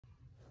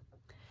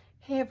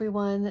Hey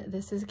everyone,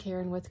 this is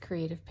Karen with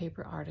Creative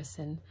Paper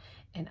Artisan,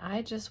 and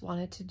I just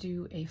wanted to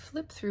do a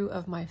flip through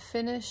of my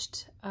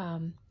finished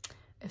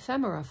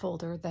ephemera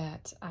folder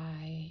that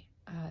I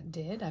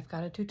did. I've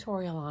got a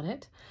tutorial on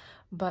it,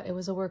 but it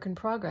was a work in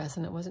progress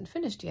and it wasn't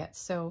finished yet.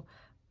 So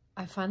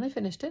I finally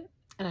finished it,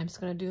 and I'm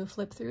just going to do a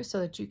flip through so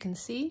that you can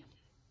see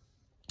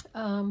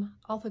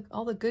all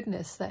the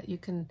goodness that you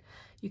can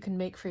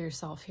make for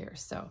yourself here.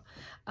 So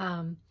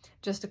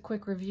just a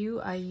quick review.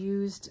 I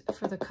used,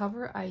 for the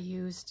cover, I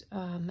used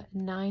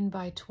 9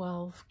 by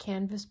 12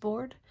 canvas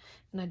board,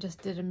 and I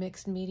just did a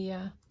mixed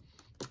media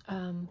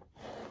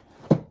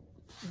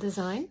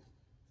design.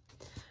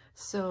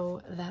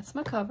 So that's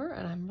my cover,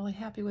 and I'm really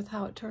happy with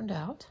how it turned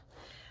out.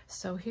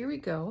 So here we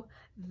go.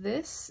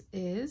 This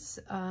is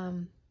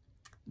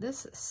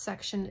this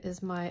section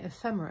is my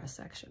ephemera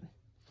section.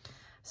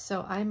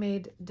 So I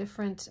made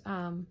different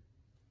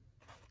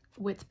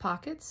width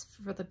pockets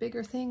for the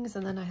bigger things,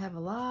 and then I have a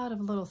lot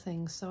of little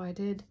things. So I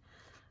did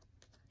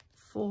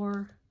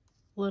 4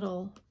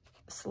 little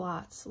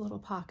slots, little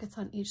pockets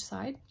on each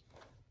side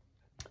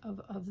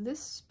of this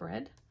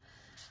spread.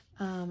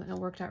 And it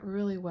worked out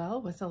really well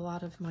with a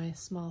lot of my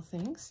small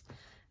things.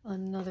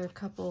 Another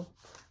couple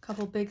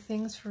big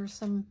things for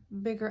some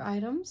bigger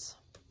items,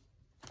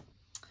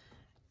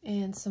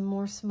 and some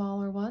more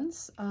smaller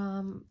ones.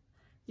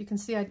 You can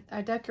see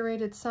I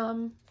decorated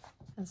some,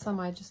 and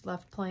some I just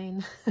left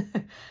plain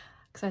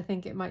because I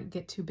think it might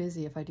get too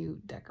busy if I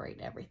do decorate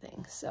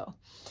everything. So,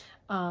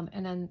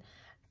 and then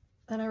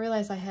I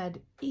realized I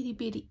had itty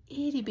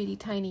bitty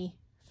tiny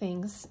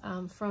things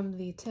from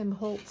the Tim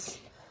Holtz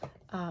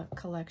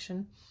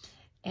collection,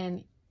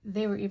 and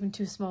they were even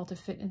too small to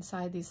fit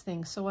inside these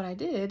things. So what I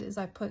did is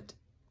I put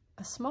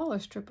a smaller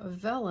strip of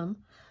vellum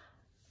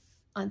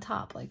on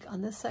top, like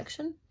on this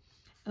section,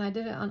 and I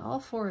did it on all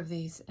 4 of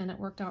these, and it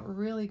worked out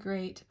really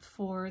great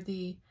for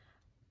the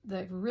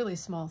really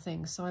small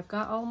things. So I've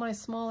got all my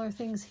smaller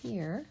things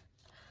here,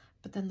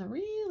 but then the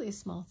really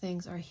small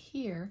things are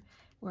here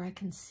where I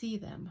can see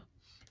them.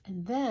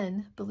 And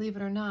then, believe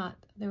it or not,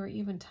 there were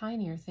even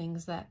tinier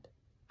things that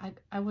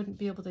I wouldn't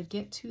be able to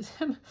get to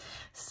them.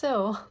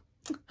 So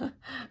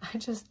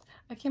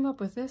I came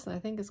up with this, and I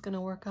think it's going to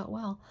work out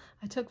well.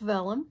 I took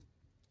vellum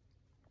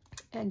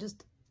and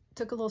just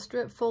took a little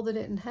strip, folded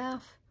it in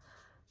half,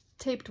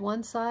 taped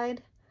one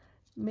side,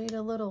 made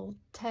a little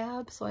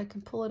tab so I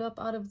can pull it up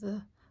out of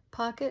the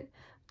pocket,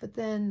 but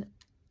then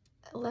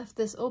left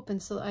this open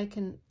so I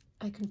can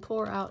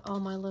pour out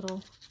all my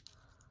little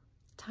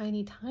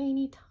tiny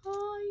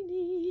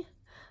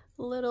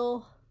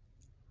little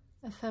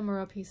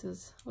ephemera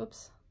pieces.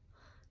 Whoops.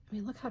 I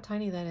mean, look how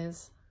tiny that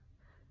is.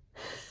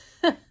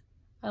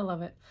 I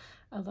love it.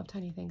 I love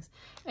tiny things.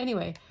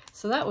 Anyway,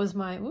 so that was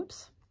my,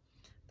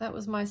 that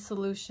was my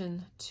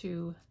solution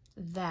to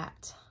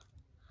that.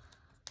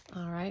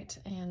 All right,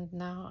 and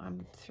now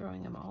I'm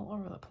throwing them all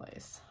over the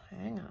place.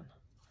 Hang on.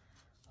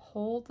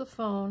 Hold the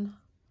phone.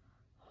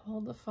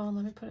 Hold the phone.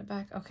 Let me put it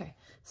back. Okay,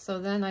 so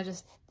then I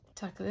just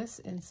tuck this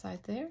inside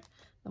there.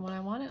 And when I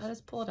want it, I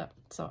just pull it up.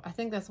 So I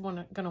think that's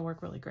going to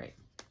work really great.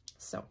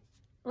 So,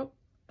 oh,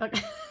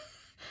 okay.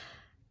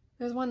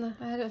 There's one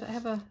that I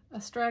have a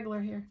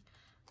straggler here.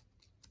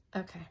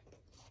 Okay.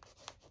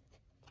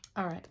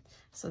 All right,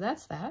 so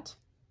that's that.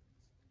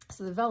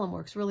 So the vellum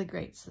works really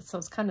great. So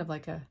it's kind of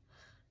like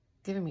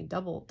giving me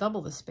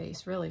double the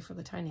space really for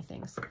the tiny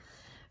things.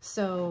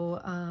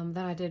 So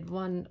then I did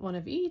one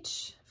of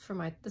each for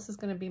my, this is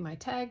going to be my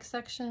tag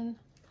section,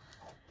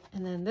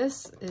 and then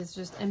this is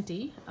just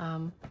empty.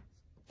 I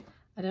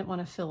didn't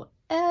want to fill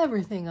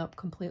everything up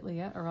completely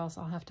yet, or else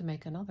I'll have to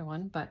make another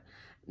one, but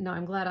no,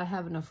 I'm glad I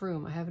have enough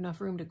room. I have enough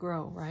room to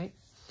grow, right?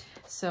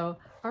 So,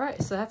 all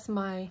right, so that's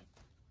my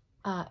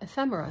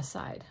ephemera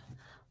side.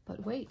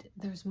 But wait,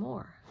 there's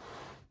more.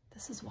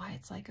 This is why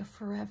it's like a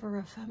forever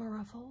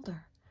ephemera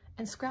folder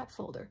and scrap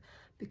folder,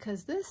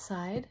 because this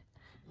side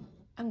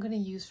I'm going to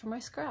use for my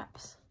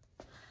scraps.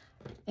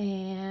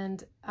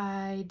 And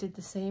I did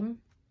the same.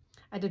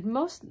 I did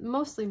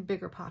mostly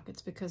bigger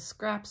pockets because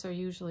scraps are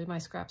usually, my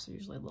scraps are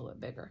usually a little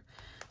bit bigger.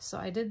 So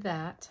I did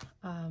that.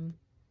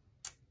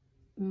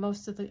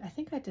 Most of the, I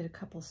think I did a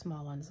couple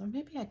small ones, or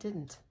maybe I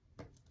didn't.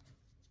 I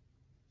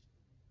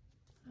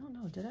don't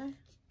know, did I?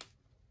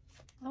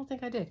 I don't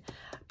think I did,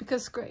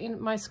 because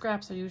my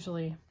scraps are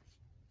usually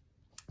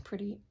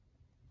pretty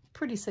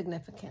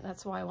significant.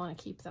 That's why I want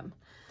to keep them.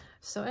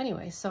 So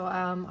anyway, so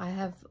I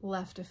have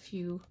left a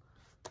few,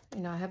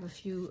 you know, I have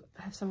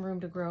some room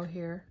to grow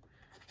here.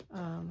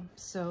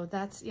 So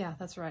that's, yeah,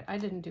 that's right. I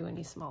didn't do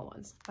any small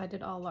ones. I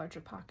did all larger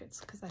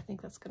pockets because I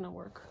think that's going to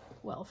work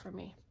well for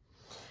me.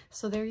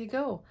 So there you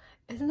go.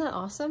 Isn't that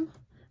awesome?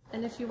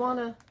 And if you want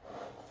to,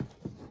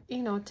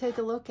 you know, take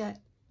a look at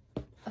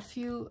a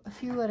few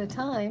at a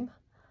time,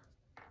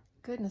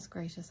 goodness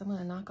gracious, I'm going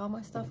to knock all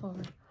my stuff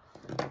over.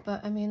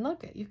 But I mean,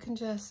 look, you can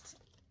just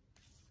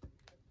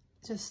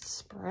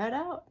spread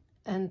out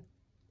and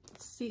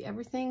see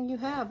everything you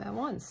have at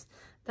once.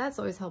 That's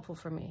always helpful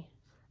for me.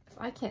 If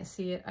I can't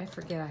see it, I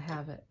forget I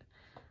have it.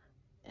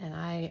 And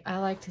I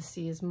like to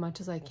see as much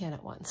as I can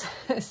at once.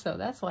 So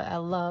that's why I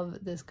love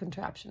this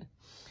contraption.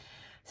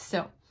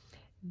 So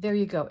there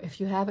you go. If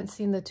you haven't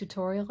seen the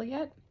tutorial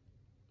yet,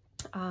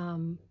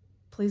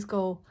 please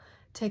go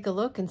take a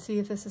look and see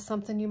if this is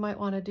something you might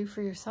want to do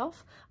for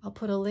yourself. I'll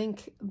put a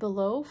link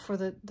below for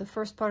the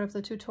first part of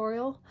the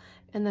tutorial,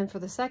 and then for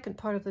the second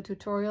part of the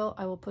tutorial,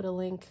 I will put a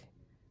link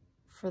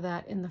for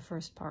that in the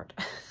first part.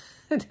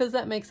 Does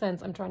that make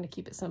sense? I'm trying to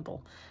keep it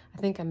simple. I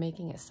think I'm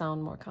making it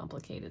sound more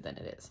complicated than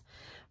it is.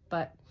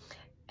 But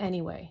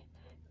anyway,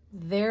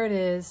 there it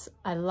is.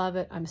 I love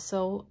it. I'm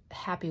so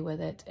happy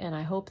with it. And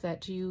I hope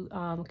that you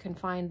can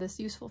find this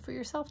useful for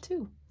yourself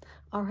too.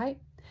 All right.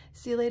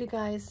 See you later,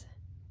 guys.